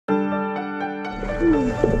To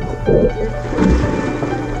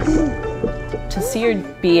see her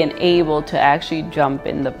being able to actually jump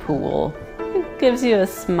in the pool, it gives you a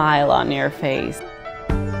smile on your face.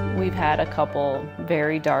 We've had a couple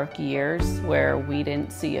very dark years where we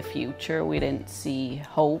didn't see a future, we didn't see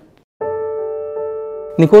hope.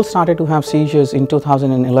 Nicole started to have seizures in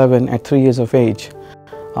 2011 at 3 years of age.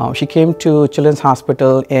 She came to Children's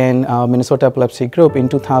Hospital in Minnesota Epilepsy Group in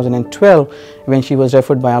 2012 when she was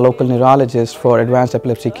referred by a local neurologist for advanced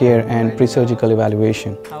epilepsy care and pre-surgical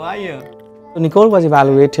evaluation. How are you? Nicole was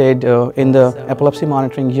evaluated in the epilepsy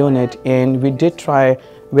monitoring unit, and we did try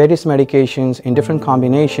various medications in different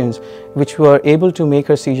combinations which were able to make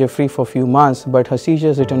her seizure free for a few months, but her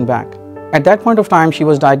seizures returned back. At that point of time, she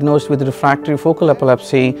was diagnosed with refractory focal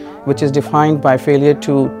epilepsy, which is defined by failure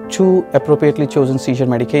to chew appropriately chosen seizure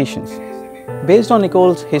medications. Based on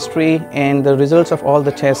Nicole's history and the results of all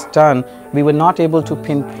the tests done, we were not able to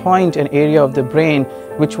pinpoint an area of the brain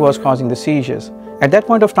which was causing the seizures. At that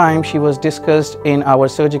point of time, she was discussed in our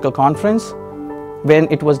surgical conference when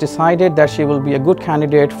it was decided that she will be a good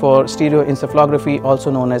candidate for stereoelectroencephalography, also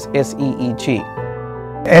known as sEEG.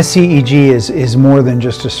 sEEG is more than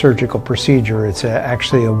just a surgical procedure. It's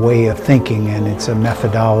actually a way of thinking, and it's a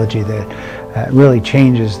methodology that really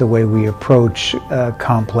changes the way we approach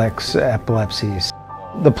complex epilepsies.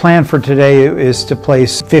 The plan for today is to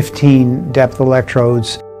place 15 depth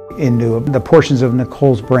electrodes into the portions of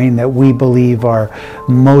Nicole's brain that we believe are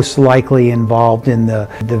most likely involved in the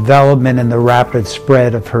development and the rapid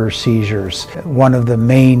spread of her seizures. One of the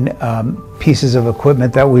main pieces of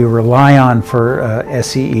equipment that we rely on for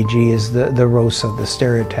sEEG is the Rosa, the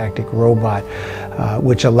stereotactic robot,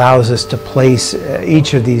 which allows us to place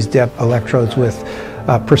each of these depth electrodes with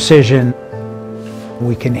precision.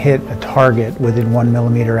 We can hit a target within 1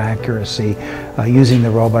 millimeter accuracy using the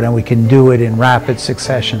robot, and we can do it in rapid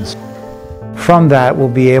successions. From that, we'll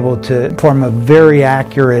be able to form a very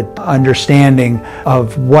accurate understanding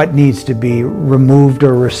of what needs to be removed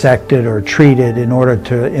or resected or treated in order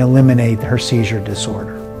to eliminate her seizure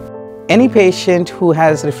disorder. Any patient who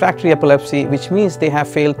has refractory epilepsy, which means they have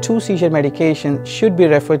failed 2 seizure medications, should be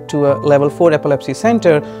referred to a level 4 epilepsy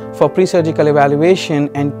center for pre-surgical evaluation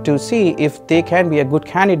and to see if they can be a good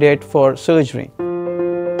candidate for surgery.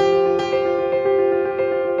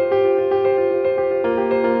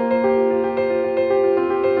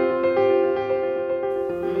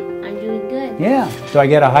 I'm doing good. Yeah. Do I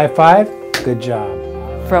get a high five? Good job.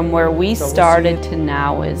 From where we started to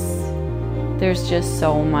now there's just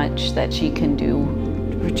so much that she can do.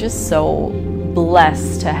 We're just so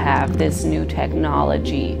blessed to have this new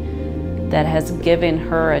technology that has given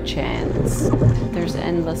her a chance. There's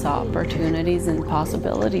endless opportunities and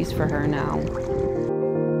possibilities for her now.